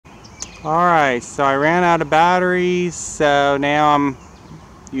Alright, so I ran out of batteries, so now I'm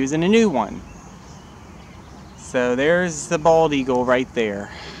using a new one. So there's the bald eagle right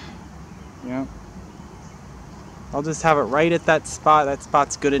there. Yep. I'll just have it right at that spot. That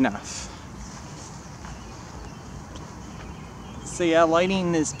spot's good enough. So yeah,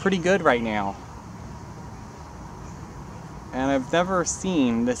 lighting is pretty good right now. And I've never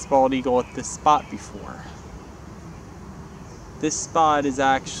seen this bald eagle at this spot before. This spot is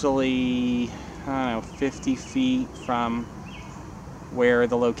actually, I don't know, 50 feet from where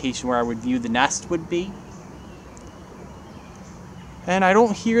the location where I would view the nest would be. And I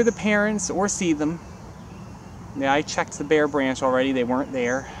don't hear the parents or see them. Yeah, I checked the bare branch already, they weren't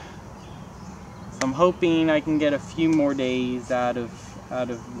there. So I'm hoping I can get a few more days out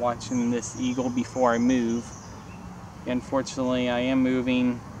of watching this eagle before I move. Unfortunately, I am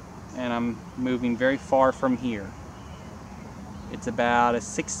moving, and I'm moving very far from here. It's about a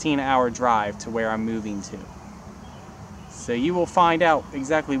 16-hour drive to where I'm moving to. So you will find out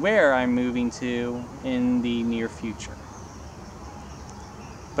exactly where I'm moving to in the near future.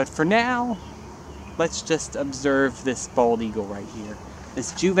 But for now, let's just observe this bald eagle right here.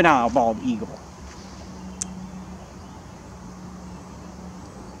 This juvenile bald eagle.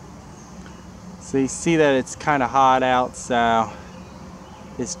 So you see that it's kind of hot out, so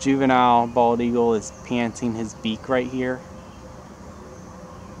this juvenile bald eagle is panting his beak right here.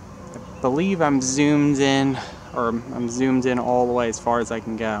 I believe I'm zoomed in, or I'm zoomed in all the way as far as I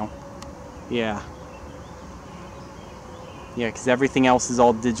can go. Yeah. Yeah, because everything else is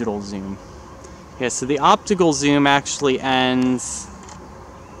all digital zoom. Yeah, so the optical zoom actually ends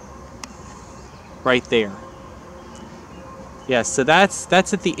right there. Yeah, so that's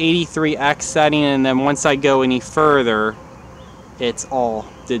at the 83x setting, and then once I go any further, it's all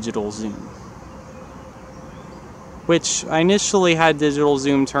digital zoom. Which I initially had digital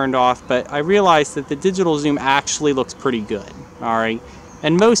zoom turned off, but I realized that the digital zoom actually looks pretty good. Alright,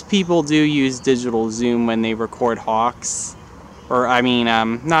 and most people do use digital zoom when they record hawks. Or, I mean,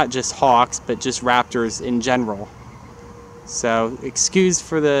 not just hawks, but just raptors in general. So, excuse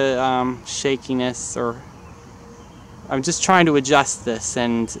for the shakiness, or I'm just trying to adjust this,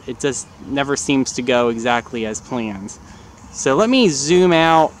 and it just never seems to go exactly as planned. So let me zoom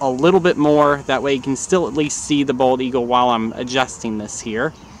out a little bit more, that way you can still at least see the bald eagle while I'm adjusting this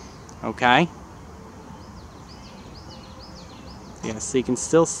here. Okay? Yeah, so you can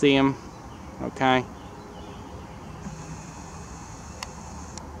still see him. Okay?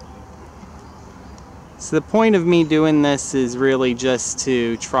 So the point of me doing this is really just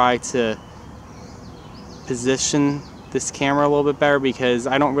to try to position this camera a little bit better, because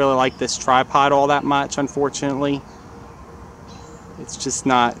I don't really like this tripod all that much, unfortunately. It's just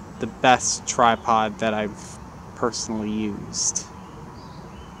not the best tripod that I've personally used.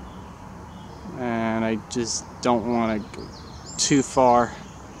 And I just don't want to go too far.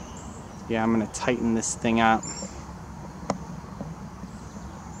 Yeah, I'm going to tighten this thing up.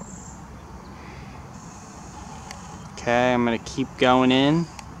 Okay, I'm going to keep going in.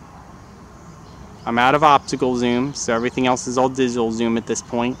 I'm out of optical zoom, so everything else is all digital zoom at this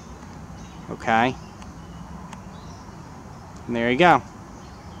point. Okay. And there you go.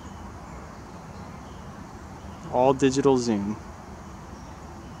 All digital zoom.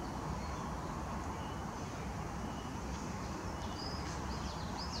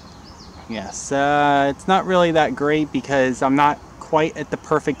 Yes, it's not really that great because I'm not quite at the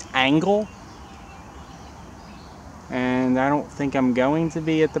perfect angle. And I don't think I'm going to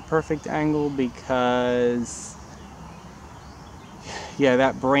be at the perfect angle because, yeah,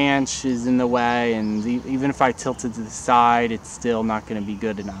 that branch is in the way, and even if I tilt it to the side, it's still not going to be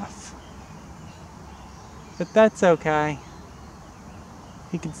good enough. But that's okay.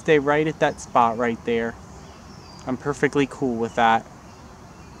 He can stay right at that spot right there. I'm perfectly cool with that.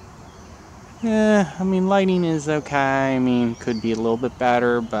 Yeah, I mean, lighting is okay. I mean, could be a little bit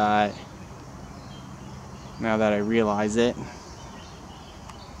better, but now that I realize it.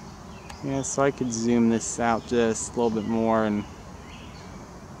 Yeah, so I could zoom this out just a little bit more, and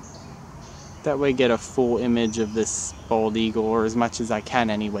that way get a full image of this bald eagle, or as much as I can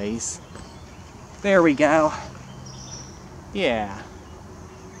anyways. There we go. Yeah.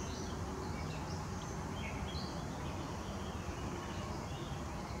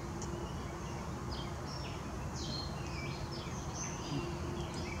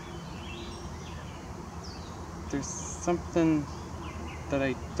 There's something that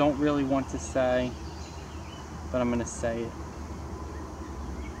I don't really want to say, but I'm going to say it.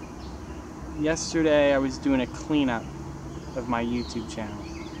 Yesterday I was doing a cleanup of my YouTube channel.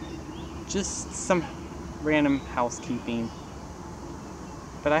 Just some random housekeeping.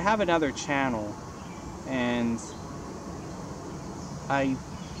 But I have another channel, and I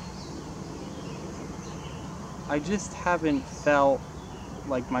just haven't felt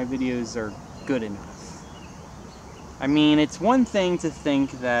like my videos are good enough. I mean, it's one thing to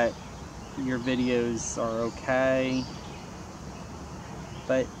think that your videos are okay,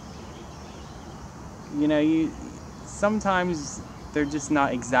 but you know, sometimes they're just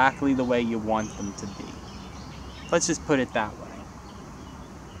not exactly the way you want them to be. Let's just put it that way.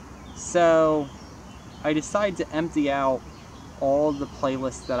 So I decided to empty out all the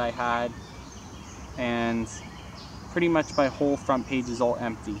playlists that I had, and pretty much my whole front page is all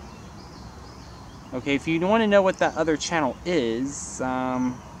empty. Okay, if you want to know what that other channel is,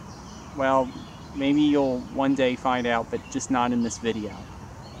 well, maybe you'll one day find out, but just not in this video.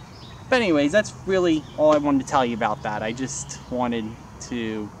 But anyways, that's really all I wanted to tell you about that. I just wanted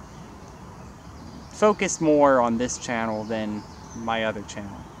to focus more on this channel than my other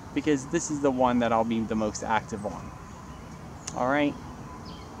channel, because this is the one that I'll be the most active on. Alright?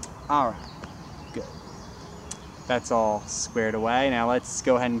 Alright. Good. That's all squared away. Now let's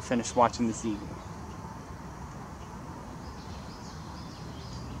go ahead and finish watching this eagle.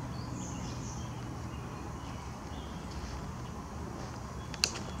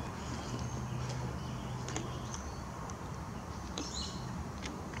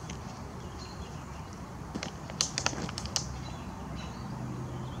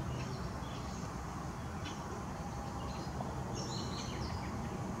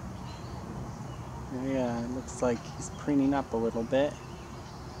 Yeah, it looks like he's preening up a little bit.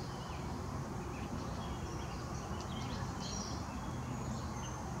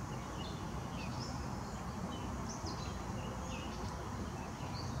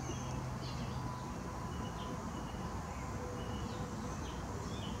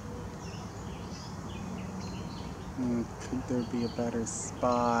 Could there be a better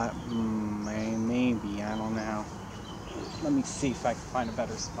spot? Maybe, I don't know. Let me see if I can find a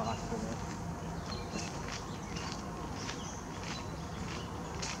better spot for it.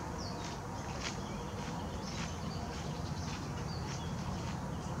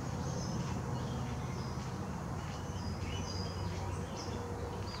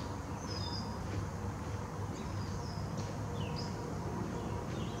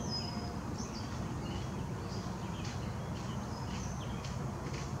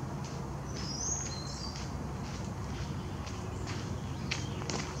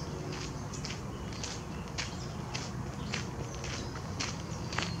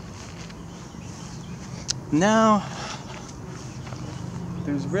 No,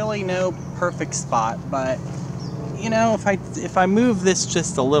 there's really no perfect spot, but you know, if I move this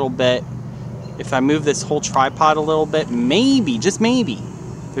just a little bit, if I move this whole tripod a little bit, maybe, just maybe,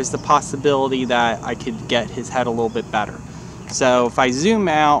 there's the possibility that I could get his head a little bit better. So if I zoom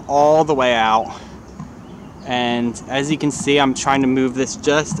out all the way out, and as you can see, I'm trying to move this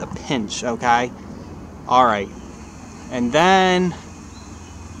just a pinch, okay? Alright, and then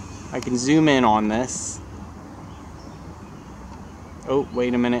I can zoom in on this. Oh,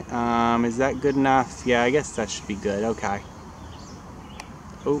 wait a minute. Is that good enough? Yeah, I guess that should be good. Okay.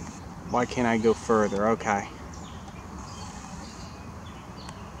 Oh, why can't I go further? Okay.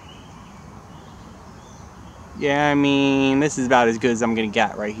 Yeah, I mean, this is about as good as I'm gonna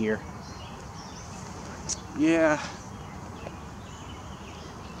get right here. Yeah.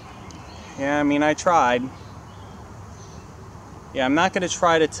 Yeah, I mean, I tried. Yeah, I'm not going to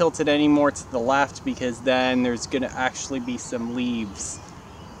try to tilt it any more to the left, because then there's going to actually be some leaves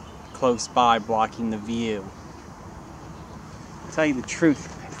close by blocking the view. To tell you the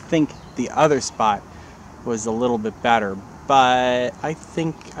truth, I think the other spot was a little bit better, but I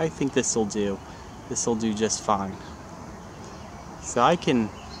think this will do. This will do just fine. So I can...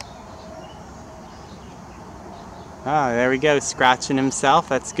 Ah, there we go, scratching himself.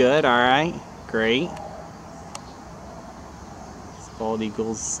 That's good. All right, great. Bald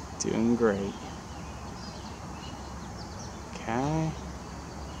Eagle's doing great. Okay.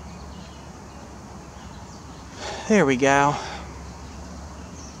 There we go.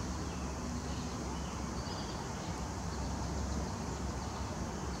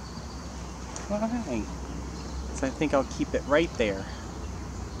 Alright. So I think I'll keep it right there.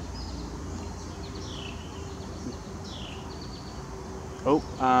 Oh,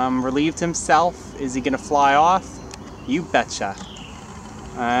 relieved himself. Is he gonna fly off? You betcha.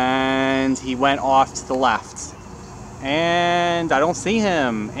 And he went off to the left. And I don't see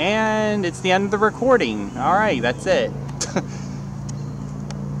him. And it's the end of the recording. Alright, that's it.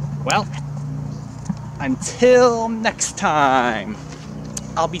 Well, until next time,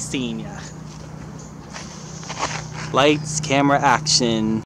 I'll be seeing ya. Lights, camera, action.